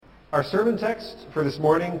Our sermon text for this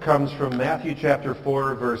morning comes from Matthew chapter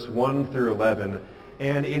 4, verse 1 through 11.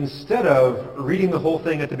 And instead of reading the whole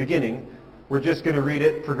thing at the beginning, we're just going to read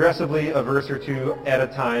it progressively, a verse or two at a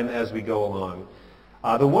time as we go along.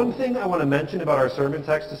 The one thing I want to mention about our sermon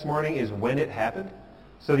text this morning is when it happened.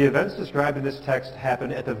 So the events described in this text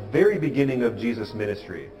happened at the very beginning of Jesus'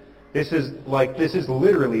 ministry. This is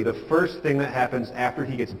literally the first thing that happens after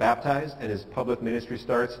he gets baptized and his public ministry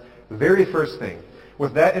starts. Very first thing.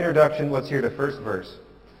 With that introduction, let's hear the first verse.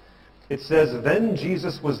 It says, "Then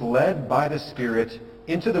Jesus was led by the Spirit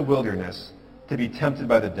into the wilderness to be tempted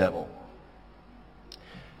by the devil."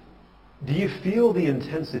 Do you feel the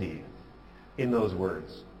intensity in those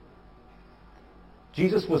words?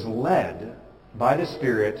 Jesus was led by the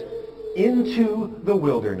Spirit into the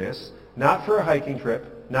wilderness, not for a hiking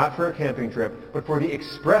trip, not for a camping trip, but for the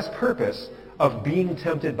express purpose of being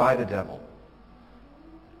tempted by the devil.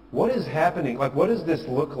 What is happening? What does this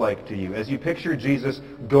look like to you as you picture Jesus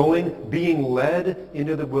being led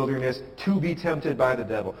into the wilderness to be tempted by the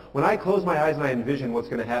devil? When I close my eyes and I envision what's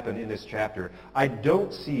going to happen in this chapter, I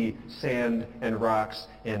don't see sand and rocks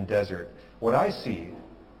and desert. What I see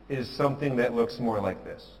is something that looks more like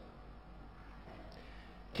this.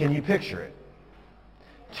 Can you picture it?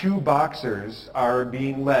 Two boxers are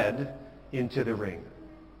being led into the ring.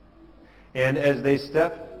 And as they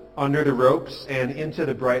step under the ropes and into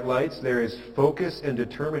the bright lights, there is focus and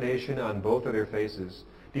determination on both of their faces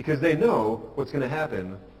because they know what's going to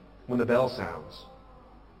happen when the bell sounds.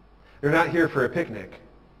 They're not here for a picnic.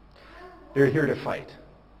 They're here to fight.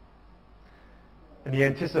 And the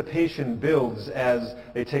anticipation builds as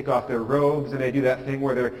they take off their robes and they do that thing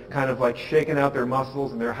where they're kind of like shaking out their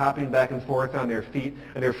muscles and they're hopping back and forth on their feet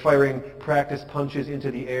and they're firing practice punches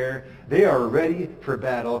into the air. They are ready for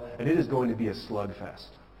battle, and it is going to be a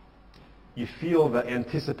slugfest. You feel the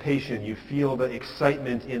anticipation. You feel the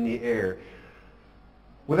excitement in the air.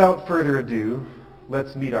 Without further ado,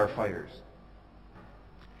 let's meet our fighters.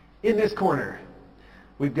 In this corner,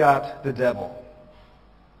 we've got the devil,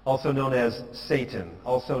 also known as Satan,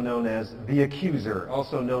 also known as the accuser,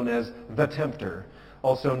 also known as the tempter,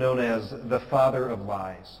 also known as the father of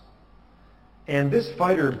lies. And this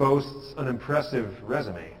fighter boasts an impressive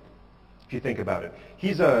resume, if you think about it.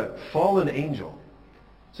 He's a fallen angel.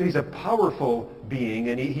 So he's a powerful being,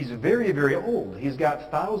 and he's very, very old. He's got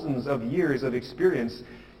thousands of years of experience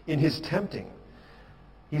in his tempting.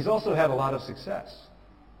 He's also had a lot of success.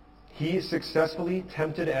 He successfully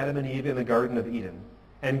tempted Adam and Eve in the Garden of Eden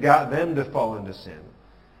and got them to fall into sin.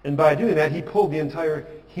 And by doing that, he pulled the entire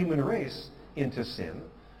human race into sin.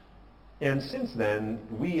 And since then,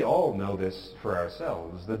 we all know this for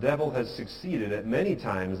ourselves. The devil has succeeded at many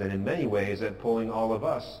times and in many ways at pulling all of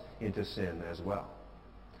us into sin as well.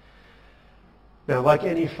 Now, like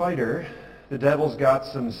any fighter, the devil's got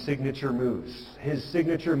some signature moves. His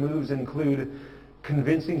signature moves include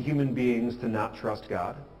convincing human beings to not trust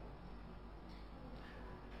God.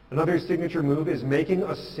 Another signature move is making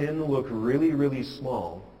a sin look really, really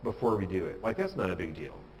small before we do it. Like, that's not a big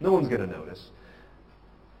deal. No one's going to notice.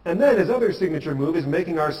 And then his other signature move is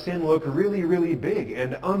making our sin look really, really big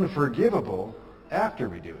and unforgivable after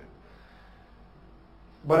we do it.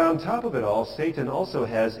 But on top of it all, Satan also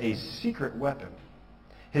has a secret weapon.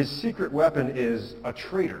 His secret weapon is a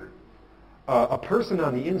traitor, a person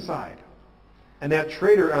on the inside. And that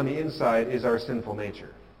traitor on the inside is our sinful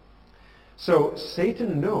nature. So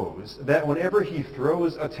Satan knows that whenever he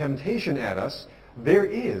throws a temptation at us, there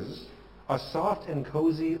is a soft and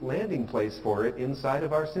cozy landing place for it inside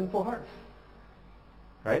of our sinful heart.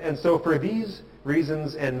 Right? And so for these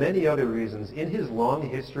reasons and many other reasons, in his long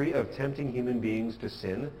history of tempting human beings to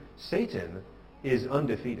sin, Satan is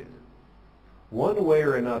undefeated. One way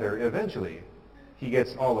or another, eventually, he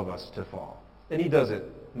gets all of us to fall. And he does it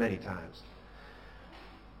many times.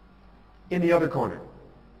 In the other corner,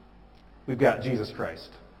 we've got Jesus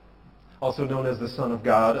Christ, also known as the Son of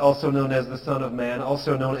God, also known as the Son of Man,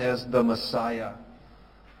 also known as the Messiah,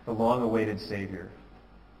 the long-awaited Savior.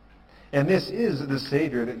 And this is the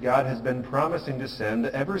Savior that God has been promising to send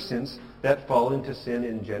ever since that fall into sin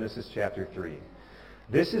in Genesis chapter 3.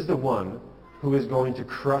 This is the one who is going to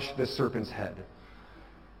crush the serpent's head.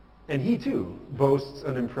 And he, too, boasts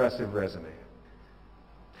an impressive resume.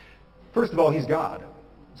 First of all, he's God.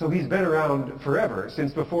 So he's been around forever,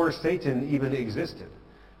 since before Satan even existed.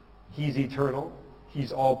 He's eternal.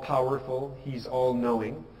 He's all-powerful. He's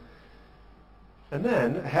all-knowing. And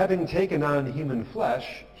then, having taken on human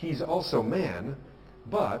flesh, he's also man,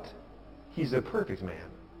 but he's a perfect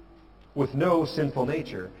man with no sinful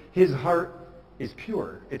nature. His heart is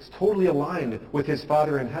pure. It's totally aligned with his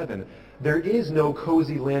Father in heaven. There is no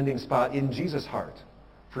cozy landing spot in Jesus' heart.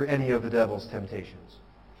 for any of the devil's temptations.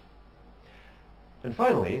 And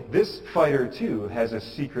finally, this fighter too has a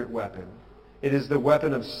secret weapon. It is the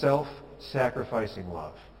weapon of self-sacrificing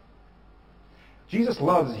love. Jesus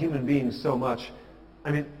loves human beings so much.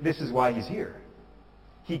 This is why he's here.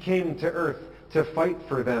 He came to earth to fight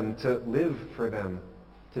for them, to live for them,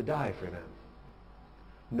 to die for them.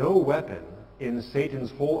 No weapon in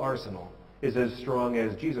Satan's whole arsenal is as strong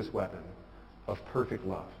as Jesus' weapon of perfect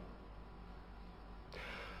love.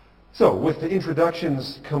 So, with the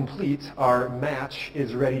introductions complete, our match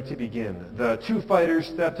is ready to begin. The two fighters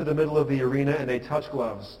step to the middle of the arena and they touch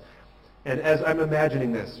gloves. And as I'm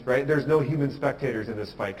imagining this, right, there's no human spectators in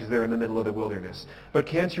this fight because they're in the middle of the wilderness. But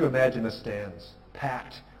can't you imagine the stands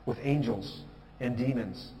packed with angels and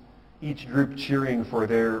demons, each group cheering for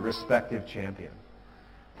their respective champion?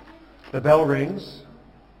 The bell rings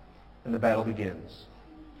and the battle begins.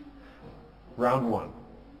 Round 1.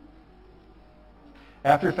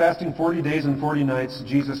 After fasting 40 days and 40 nights,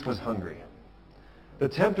 Jesus was hungry. The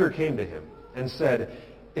tempter came to him and said,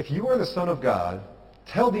 "If you are the Son of God,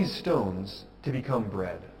 tell these stones to become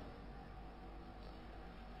bread."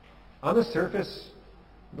 On the surface,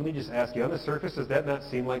 let me just ask you, on the surface, does that not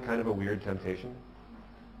seem like kind of a weird temptation?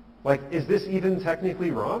 Like, is this even technically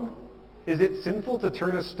wrong? Is it sinful to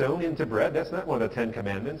turn a stone into bread? That's not one of the 10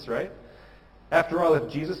 Commandments, right? After all, if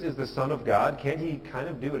Jesus is the Son of God, can't he kind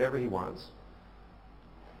of do whatever he wants?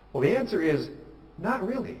 Well, the answer is not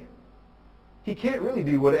really. He can't really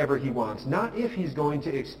do whatever he wants, not if he's going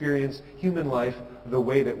to experience human life the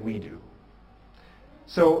way that we do.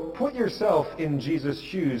 So put yourself in Jesus'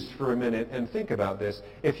 shoes for a minute and think about this.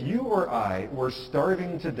 If you or I were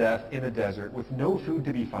starving to death in a desert with no food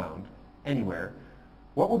to be found anywhere,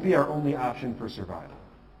 what would be our only option for survival?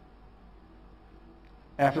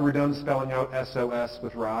 After we're done spelling out SOS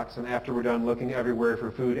with rocks, and after we're done looking everywhere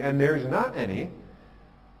for food, and there's not any,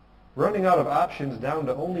 running out of options down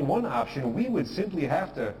to only one option, we would simply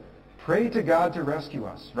have to pray to God to rescue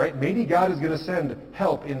us, right? Maybe God is going to send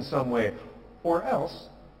help in some way. Or else,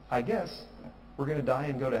 I guess, we're going to die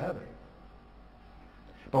and go to heaven.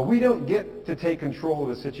 But we don't get to take control of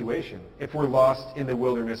the situation if we're lost in the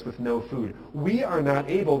wilderness with no food. We are not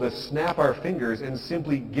able to snap our fingers and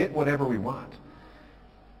simply get whatever we want.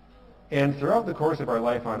 And throughout the course of our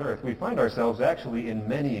life on earth, we find ourselves actually in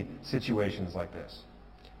many situations like this.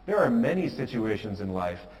 There are many situations in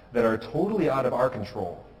life that are totally out of our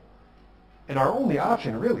control. And our only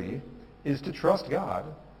option, really, is to trust God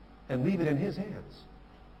and leave it in his hands.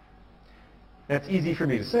 That's easy for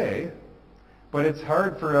me to say, but it's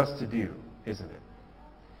hard for us to do, isn't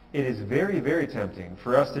it? It is very, very tempting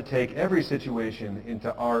for us to take every situation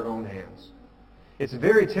into our own hands. It's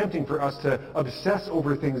very tempting for us to obsess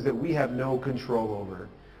over things that we have no control over.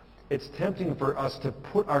 It's tempting for us to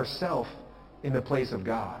put ourselves in the place of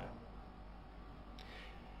God.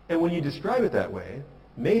 And when you describe it that way,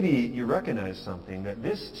 maybe you recognize something, that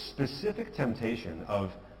this specific temptation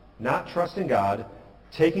of not trusting God,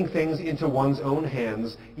 taking things into one's own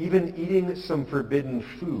hands, even eating some forbidden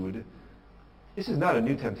food, this is not a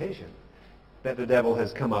new temptation that the devil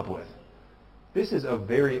has come up with. This is a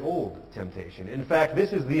very old temptation. In fact,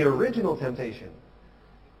 this is the original temptation.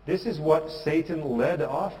 This is what Satan led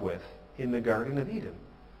off with in the Garden of Eden.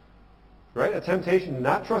 Right? A temptation to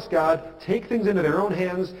not trust God, take things into their own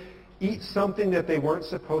hands, eat something that they weren't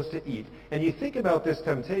supposed to eat. And you think about this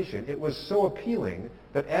temptation, it was so appealing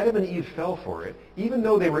that Adam and Eve fell for it. Even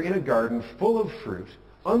though they were in a garden full of fruit,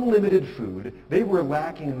 unlimited food, they were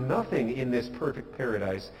lacking nothing in this perfect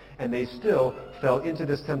paradise, and they still fell into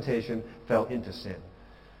this temptation, fell into sin.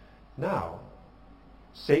 Now,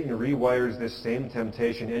 Satan rewires this same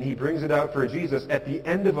temptation, and he brings it out for Jesus at the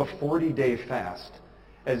end of a 40-day fast,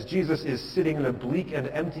 as Jesus is sitting in a bleak and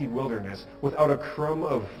empty wilderness without a crumb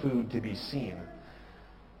of food to be seen.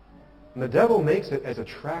 And the devil makes it as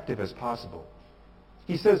attractive as possible.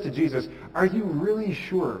 He says to Jesus, "Are you really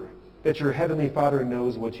sure that your Heavenly Father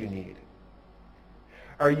knows what you need?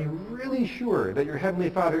 Are you really sure that your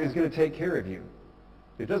Heavenly Father is going to take care of you?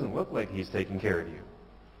 It doesn't look like he's taking care of you.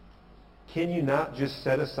 Can you not just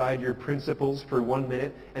set aside your principles for 1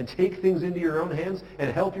 minute and take things into your own hands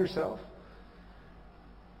and help yourself?"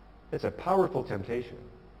 It's a powerful temptation.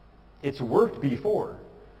 It's worked before.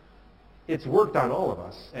 It's worked on all of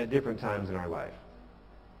us at different times in our life.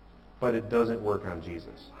 But it doesn't work on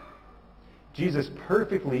Jesus. Jesus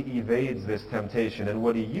perfectly evades this temptation, and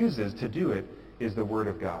what he uses to do it is the Word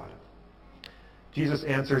of God. Jesus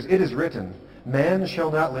answers, "It is written, man shall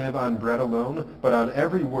not live on bread alone, but on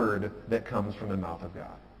every word that comes from the mouth of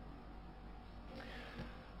God."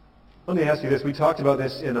 Let me ask you this. We talked about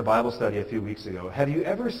this in a Bible study a few weeks ago. Have you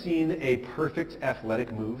ever seen a perfect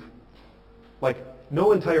athletic move? Like,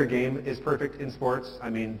 no entire game is perfect in sports. I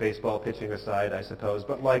mean, baseball pitching aside, I suppose.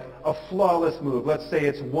 But like a flawless move. Let's say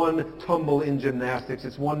it's one tumble in gymnastics.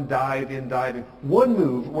 It's one dive in diving. One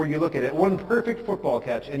move where you look at it, one perfect football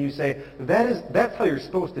catch, and you say, that's how you're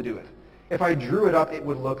supposed to do it. If I drew it up, it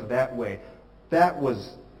would look that way. That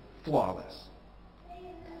was flawless.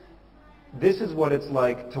 This is what it's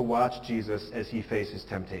like to watch Jesus as he faces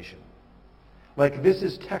temptation. Like, this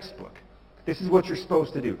is textbook. This is what you're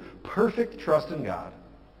supposed to do. Perfect trust in God.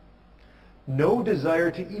 No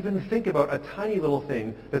desire to even think about a tiny little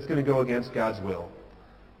thing that's going to go against God's will.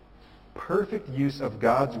 Perfect use of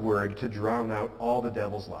God's word to drown out all the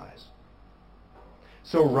devil's lies.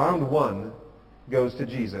 So round one goes to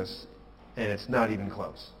Jesus, and it's not even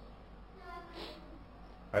close.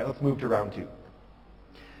 All right, let's move to round two.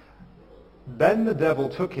 Then the devil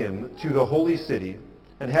took him to the holy city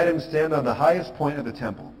and had him stand on the highest point of the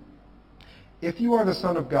temple. If you are the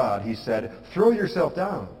Son of God, he said, throw yourself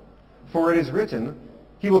down, for it is written,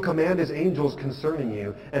 he will command his angels concerning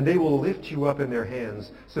you, and they will lift you up in their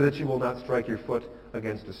hands so that you will not strike your foot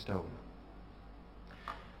against a stone.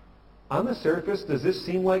 On the surface, does this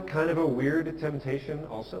seem like kind of a weird temptation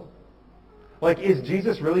also? Like, is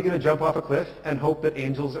Jesus really going to jump off a cliff and hope that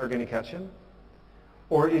angels are going to catch him?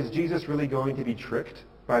 Or is Jesus really going to be tricked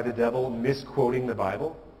by the devil misquoting the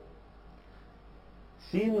Bible?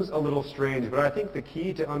 Seems a little strange, but I think the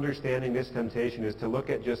key to understanding this temptation is to look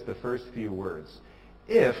at just the first few words.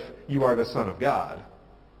 If you are the Son of God,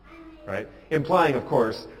 right? Implying, of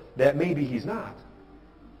course, that maybe he's not.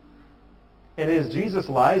 And as Jesus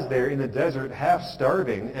lies there in the desert, half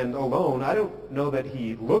starving and alone, I don't know that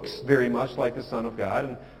he looks very much like the Son of God,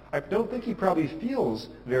 and I don't think he probably feels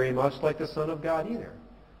very much like the Son of God either.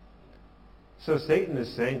 So Satan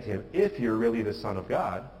is saying to him, if you're really the Son of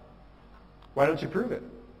God, why don't you prove it?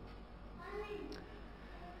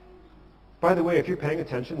 By the way, if you're paying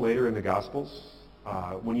attention later in the Gospels,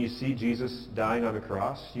 when you see Jesus dying on the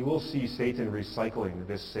cross, you will see Satan recycling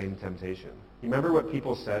this same temptation. You remember what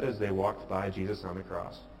people said as they walked by Jesus on the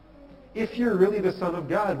cross? If you're really the Son of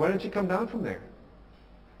God, why don't you come down from there?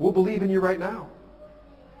 We'll believe in you right now.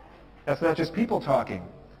 That's not just people talking.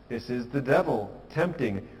 This is the devil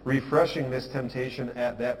tempting, refreshing this temptation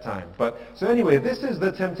at that time. So anyway, this is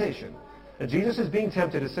the temptation. And Jesus is being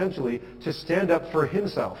tempted essentially to stand up for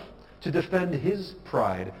himself, to defend his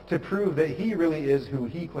pride, to prove that he really is who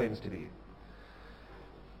he claims to be.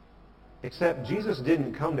 Except Jesus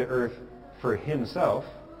didn't come to earth for himself.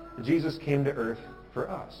 Jesus came to earth for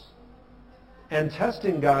us. And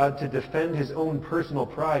testing God to defend his own personal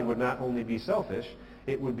pride would not only be selfish,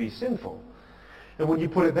 it would be sinful. And when you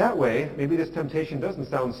put it that way, maybe this temptation doesn't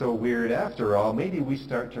sound so weird after all. Maybe we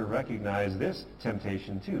start to recognize this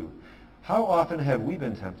temptation too. How often have we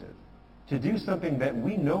been tempted to do something that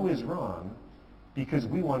we know is wrong because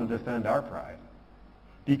we want to defend our pride,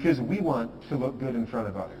 because we want to look good in front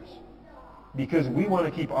of others, because we want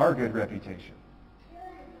to keep our good reputation?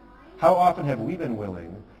 How often have we been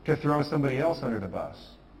willing to throw somebody else under the bus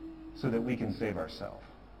so that we can save ourselves?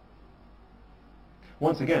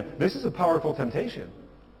 Once again, this is a powerful temptation.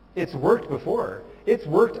 It's worked before. It's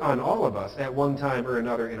worked on all of us at one time or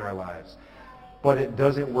another in our lives. But it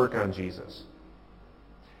doesn't work on Jesus.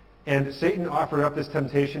 And Satan offered up this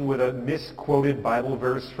temptation with a misquoted Bible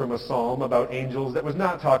verse from a psalm about angels that was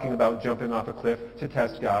not talking about jumping off a cliff to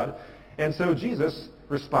test God. And so Jesus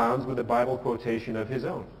responds with a Bible quotation of his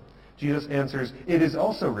own. Jesus answers, "It is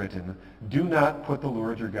also written, do not put the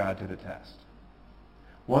Lord your God to the test."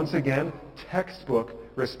 Once again, textbook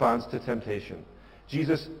response to temptation.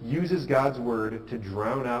 Jesus uses God's word to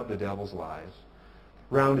drown out the devil's lies.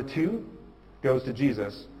 Round two goes to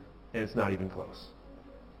Jesus, and it's not even close.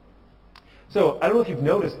 So, I don't know if you've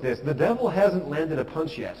noticed this. The devil hasn't landed a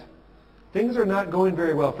punch yet. Things are not going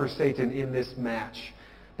very well for Satan in this match.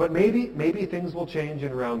 But maybe things will change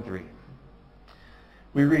in round three.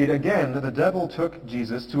 We read, again, the devil took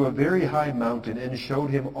Jesus to a very high mountain and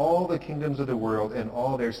showed him all the kingdoms of the world and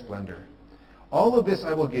all their splendor. All of this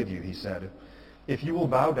I will give you, he said, if you will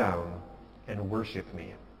bow down and worship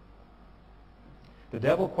me. The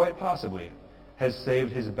devil, quite possibly, has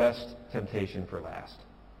saved his best temptation for last.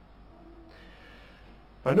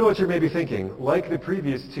 I know what you're maybe thinking. Like the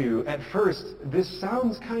previous two, at first, this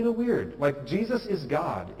sounds kind of weird. Like, Jesus is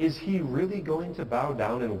God. Is he really going to bow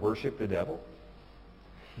down and worship the devil?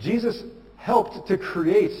 Jesus helped to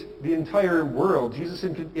create the entire world. Jesus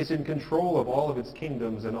is in control of all of its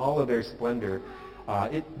kingdoms and all of their splendor.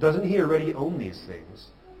 Doesn't he already own these things?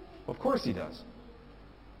 Of course he does.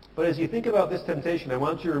 But as you think about this temptation, I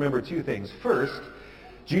want you to remember two things. First,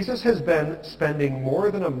 Jesus has been spending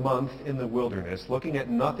more than a month in the wilderness looking at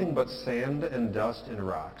nothing but sand and dust and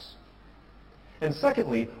rocks. And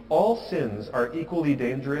secondly, all sins are equally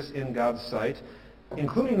dangerous in God's sight,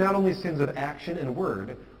 including not only sins of action and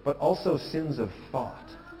word, but also sins of thought.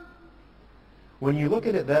 When you look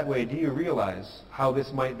at it that way, do you realize how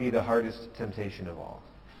this might be the hardest temptation of all?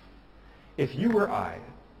 If you or I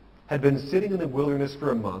had been sitting in the wilderness for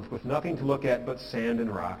a month with nothing to look at but sand and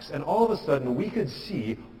rocks, and all of a sudden we could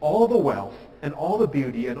see all the wealth and all the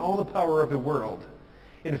beauty and all the power of the world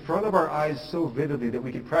in front of our eyes so vividly that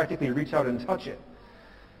we could practically reach out and touch it.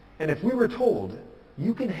 And if we were told,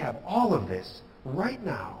 you can have all of this right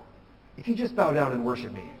now if you just bow down and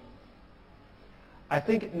worship me, I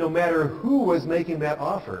think no matter who was making that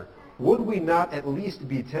offer, would we not at least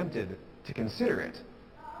be tempted to consider it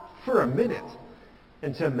for a minute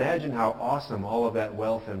and to imagine how awesome all of that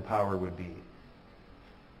wealth and power would be?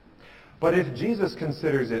 But if Jesus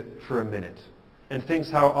considers it for a minute and thinks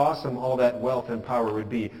how awesome all that wealth and power would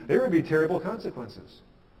be, there would be terrible consequences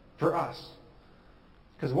for us.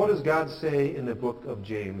 Because what does God say in the book of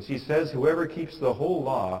James? He says, whoever keeps the whole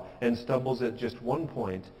law and stumbles at just one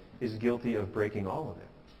point is guilty of breaking all of it.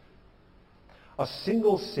 A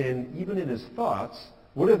single sin, even in his thoughts,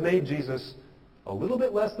 would have made Jesus a little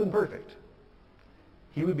bit less than perfect.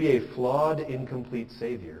 He would be a flawed, incomplete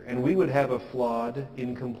Savior, and we would have a flawed,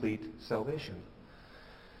 incomplete salvation.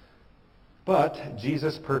 But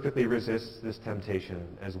Jesus perfectly resists this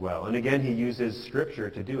temptation as well. And again, he uses Scripture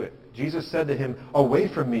to do it. Jesus said to him, "Away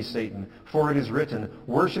from me, Satan, for it is written,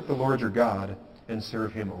 worship the Lord your God and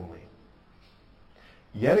serve him only."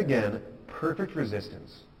 Yet again, perfect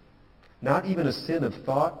resistance. Not even a sin of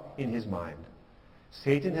thought in his mind.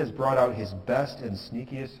 Satan has brought out his best and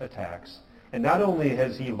sneakiest attacks. And not only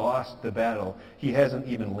has he lost the battle, he hasn't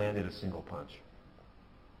even landed a single punch.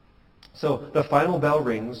 So the final bell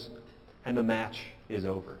rings, and the match is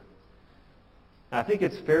over. I think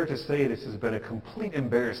it's fair to say this has been a complete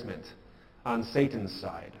embarrassment on Satan's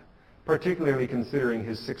side, particularly considering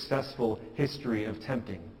his successful history of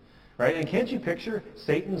tempting. Right? And can't you picture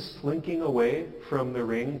Satan slinking away from the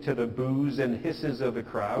ring to the boos and hisses of the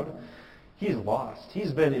crowd? He's lost.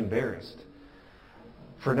 He's been embarrassed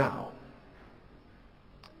for now.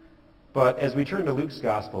 But as we turn to Luke's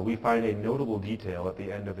gospel, we find a notable detail at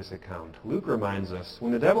the end of this account. Luke reminds us,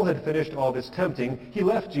 when the devil had finished all this tempting, he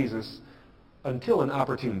left Jesus until an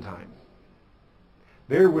opportune time.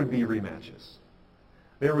 There would be rematches.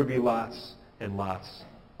 There would be lots and lots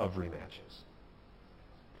of rematches.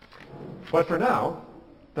 But for now,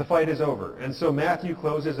 the fight is over. And so Matthew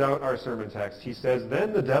closes out our sermon text. He says,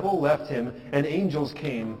 "Then the devil left him, and angels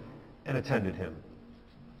came and attended him."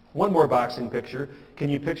 One more boxing picture. Can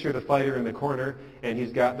you picture the fighter in the corner, and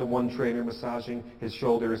he's got the one trainer massaging his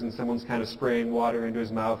shoulders, and someone's kind of spraying water into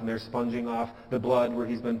his mouth, and they're sponging off the blood where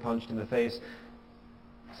he's been punched in the face?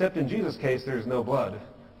 Except in Jesus' case, there's no blood,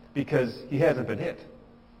 because he hasn't been hit.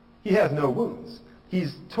 He has no wounds.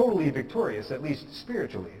 He's totally victorious, at least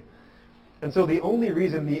spiritually. And so the only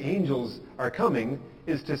reason the angels are coming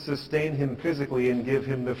is to sustain him physically and give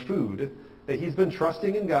him the food that he's been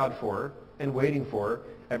trusting in God for and waiting for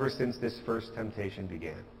ever since this first temptation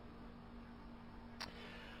began.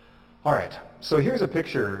 All right, so here's a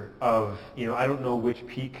picture of, I don't know which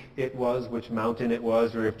peak it was, which mountain it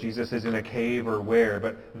was, or if Jesus is in a cave or where,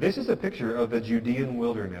 but this is a picture of the Judean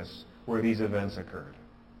wilderness where these events occurred.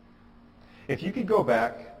 If you could go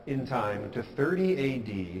back in time to 30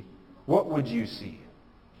 A.D., what would you see?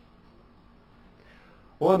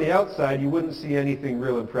 Well, on the outside, you wouldn't see anything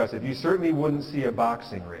real impressive. You certainly wouldn't see a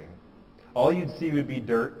boxing ring. All you'd see would be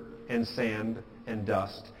dirt and sand and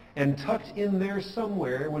dust. And tucked in there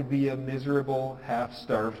somewhere would be a miserable,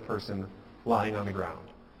 half-starved person lying on the ground.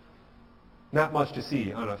 Not much to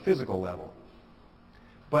see on a physical level.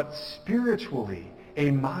 But spiritually,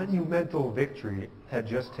 a monumental victory had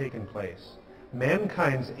just taken place.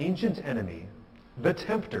 Mankind's ancient enemy, the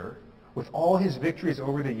tempter, with all his victories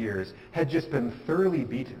over the years, had just been thoroughly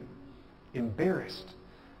beaten, embarrassed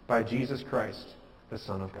by Jesus Christ, the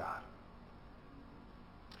Son of God.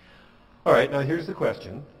 All right, now here's the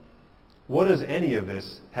question. What does any of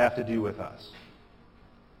this have to do with us?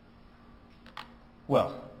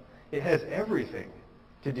 Well, it has everything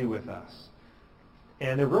to do with us.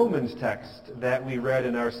 And the Romans text that we read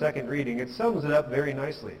in our second reading, it sums it up very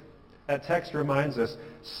nicely. That text reminds us,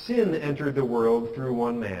 sin entered the world through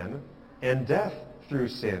one man, and death through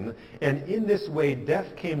sin, and in this way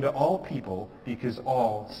death came to all people because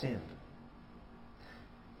all sinned.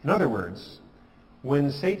 In other words,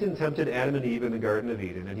 When Satan tempted Adam and Eve in the Garden of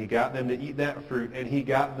Eden, and he got them to eat that fruit, and he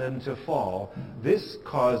got them to fall, this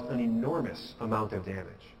caused an enormous amount of damage.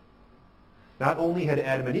 Not only had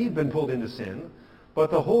Adam and Eve been pulled into sin,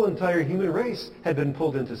 but the whole entire human race had been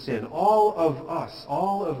pulled into sin. All of us,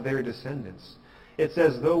 all of their descendants. It's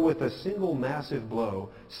as though with a single massive blow,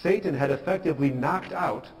 Satan had effectively knocked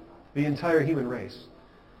out the entire human race.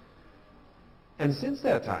 And since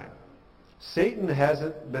that time, Satan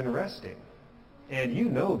hasn't been resting. And you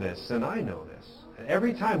know this, and I know this.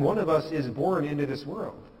 Every time one of us is born into this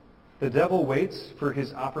world, the devil waits for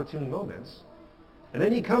his opportune moments, and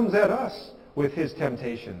then he comes at us with his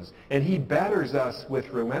temptations, and he batters us with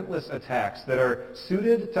relentless attacks that are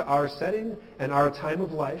suited to our setting and our time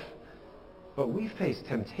of life. But we face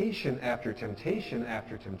temptation after temptation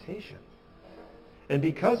after temptation. And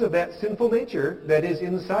because of that sinful nature that is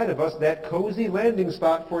inside of us, that cozy landing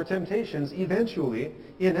spot for temptations, eventually,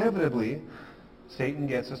 inevitably, Satan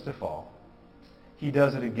gets us to fall. He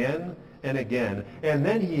does it again and again, and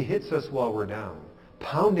then he hits us while we're down,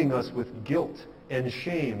 pounding us with guilt and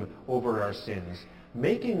shame over our sins,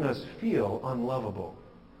 making us feel unlovable,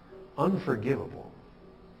 unforgivable.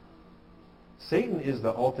 Satan is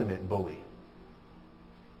the ultimate bully.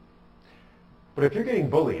 But if you're getting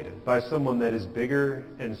bullied by someone that is bigger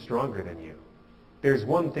and stronger than you, there's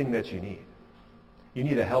one thing that you need. You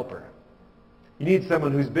need a helper. You need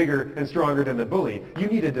someone who's bigger and stronger than the bully. You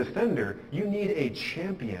need a defender. You need a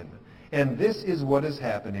champion. And this is what is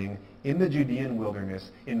happening in the Judean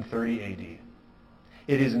wilderness in 30 AD.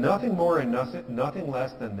 It is nothing more and nothing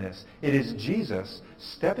less than this. It is Jesus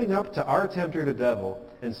stepping up to our tempter, the devil,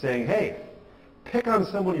 and saying, hey, pick on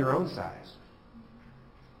someone your own size.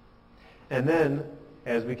 And then,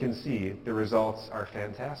 as we can see, the results are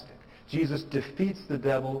fantastic. Jesus defeats the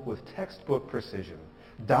devil with textbook precision,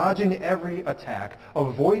 dodging every attack,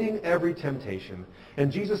 avoiding every temptation.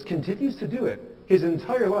 And Jesus continues to do it his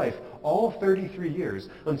entire life, all 33 years,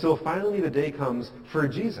 until finally the day comes for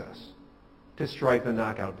Jesus to strike the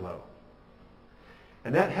knockout blow.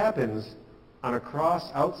 And that happens on a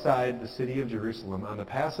cross outside the city of Jerusalem on the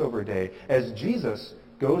Passover day, as Jesus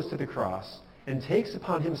goes to the cross and takes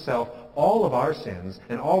upon himself all of our sins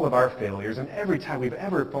and all of our failures and every time we've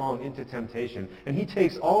ever fallen into temptation. And he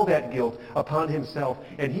takes all that guilt upon himself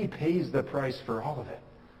and he pays the price for all of it.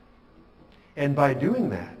 And by doing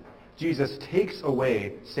that, Jesus takes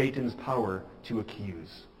away Satan's power to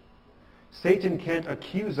accuse. Satan can't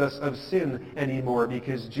accuse us of sin anymore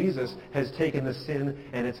because Jesus has taken the sin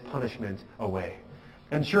and its punishment away.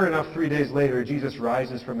 And sure enough, 3 days later, Jesus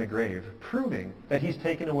rises from the grave, proving that he's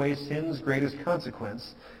taken away sin's greatest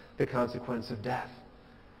consequence, the consequence of death.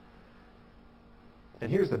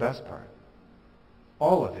 And here's the best part.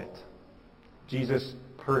 All of it. Jesus'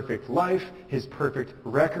 perfect life, his perfect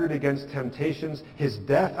record against temptations, his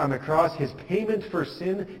death on the cross, his payment for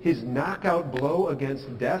sin, his knockout blow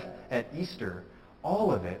against death at Easter,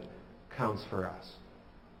 all of it counts for us.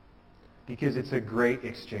 Because it's a great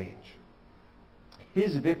exchange.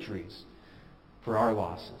 His victories for our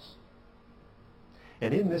losses.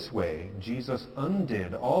 And in this way, Jesus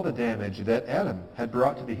undid all the damage that Adam had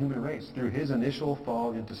brought to the human race through his initial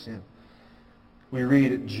fall into sin. We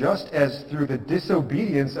read, just as through the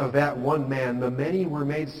disobedience of that one man the many were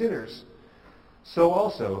made sinners, so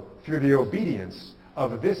also through the obedience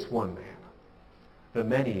of this one man the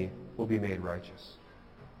many will be made righteous.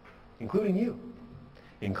 Including you,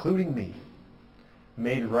 including me,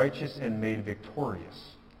 made righteous and made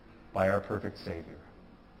victorious by our perfect Savior.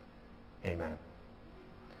 Amen.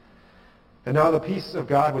 And now the peace of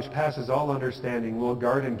God, which passes all understanding, will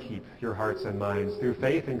guard and keep your hearts and minds through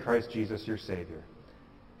faith in Christ Jesus, your Savior.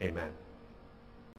 Amen.